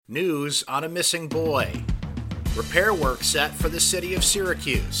News on a missing boy. Repair work set for the city of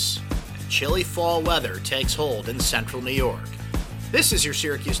Syracuse. Chilly fall weather takes hold in central New York. This is your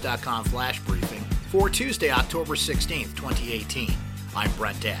Syracuse.com flash briefing for Tuesday, October 16th, 2018. I'm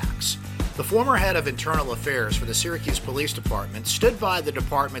Brent Axe. The former head of internal affairs for the Syracuse Police Department stood by the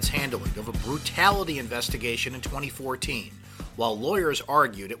department's handling of a brutality investigation in 2014, while lawyers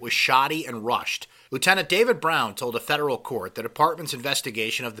argued it was shoddy and rushed. Lieutenant David Brown told a federal court the department's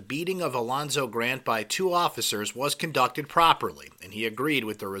investigation of the beating of Alonzo Grant by two officers was conducted properly, and he agreed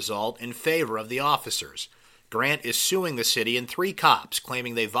with the result in favor of the officers. Grant is suing the city and three cops,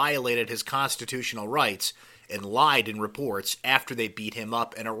 claiming they violated his constitutional rights and lied in reports after they beat him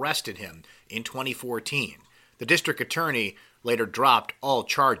up and arrested him in 2014. The district attorney later dropped all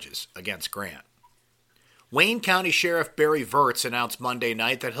charges against Grant. Wayne County Sheriff Barry Virts announced Monday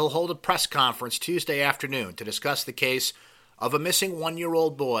night that he'll hold a press conference Tuesday afternoon to discuss the case of a missing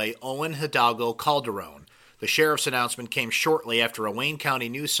one-year-old boy, Owen Hidalgo Calderon. The sheriff's announcement came shortly after a Wayne County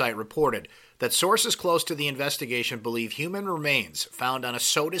news site reported that sources close to the investigation believe human remains found on a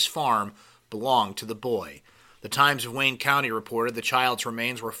Sodas farm belonged to the boy. The Times of Wayne County reported the child's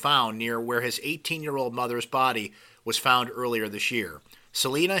remains were found near where his 18-year-old mother's body was found earlier this year.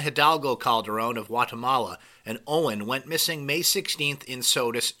 Selena Hidalgo Calderon of Guatemala and Owen went missing May 16th in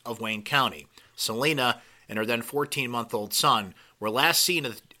Sodas of Wayne County. Selena and her then 14-month-old son were last seen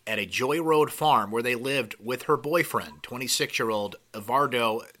at a Joy Road farm where they lived with her boyfriend, 26-year-old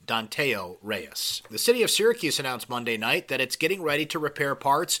Eduardo Danteo Reyes. The city of Syracuse announced Monday night that it's getting ready to repair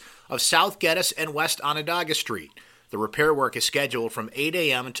parts of South Geddes and West Onondaga Street. The repair work is scheduled from 8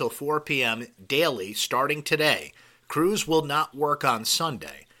 a.m. until 4 p.m. daily starting today. Crews will not work on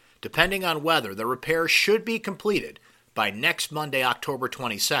Sunday. Depending on weather, the repair should be completed by next Monday, October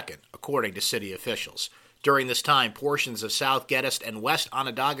 22nd, according to city officials. During this time, portions of South Geddes and West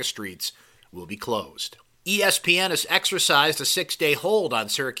Onondaga Streets will be closed. ESPN has exercised a 6-day hold on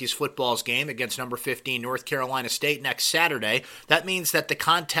Syracuse football's game against number 15 North Carolina State next Saturday. That means that the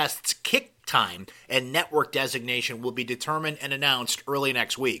contest's kick time and network designation will be determined and announced early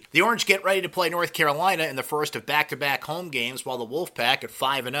next week. The Orange get ready to play North Carolina in the first of back-to-back home games, while the Wolfpack at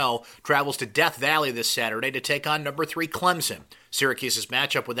 5-0 travels to Death Valley this Saturday to take on number 3 Clemson. Syracuse's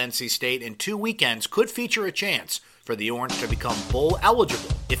matchup with NC State in 2 weekends could feature a chance for the Orange to become bowl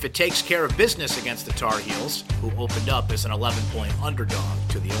eligible if it takes care of business against the Tar Heels, who opened up as an 11-point underdog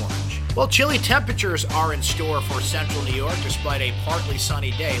to the Orange. Well, chilly temperatures are in store for central New York despite a partly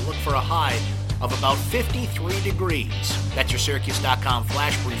sunny day. Look for a high of about 53 degrees. That's your Syracuse.com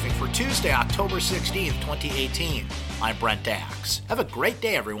flash briefing for Tuesday, October 16th, 2018. I'm Brent Axe. Have a great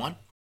day, everyone.